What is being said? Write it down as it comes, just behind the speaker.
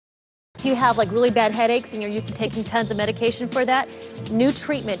If you have like really bad headaches and you're used to taking tons of medication for that, new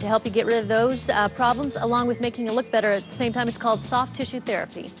treatment to help you get rid of those problems along with making you look better at the same time. It's called soft tissue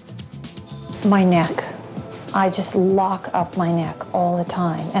therapy. My neck. I just lock up my neck all the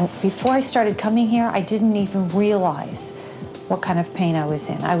time. And before I started coming here, I didn't even realize what kind of pain I was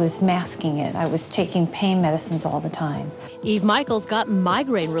in. I was masking it. I was taking pain medicines all the time. Eve Michaels got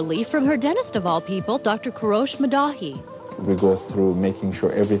migraine relief from her dentist of all people, Dr. Kourosh Madahi. We go through making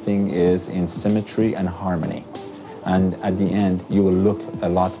sure everything is in symmetry and harmony. And at the end, you will look a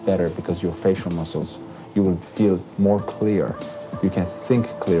lot better because your facial muscles, you will feel more clear. You can think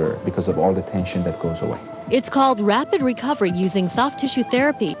clearer because of all the tension that goes away. It's called rapid recovery using soft tissue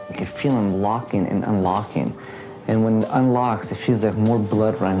therapy. You can feel them locking and unlocking. And when it unlocks, it feels like more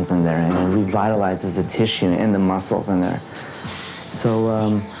blood runs in there and it revitalizes the tissue and the muscles in there. So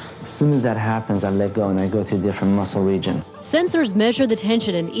as soon as that happens, I let go and I go to a different muscle region. Sensors measure the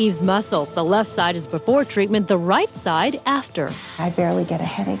tension in Eve's muscles. The left side is before treatment, the right side after. I barely get a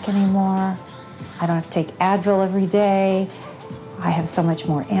headache anymore. I don't have to take Advil every day. I have so much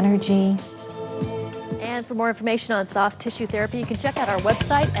more energy. And for more information on soft tissue therapy, you can check out our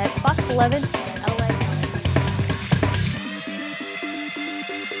website at fox11.com.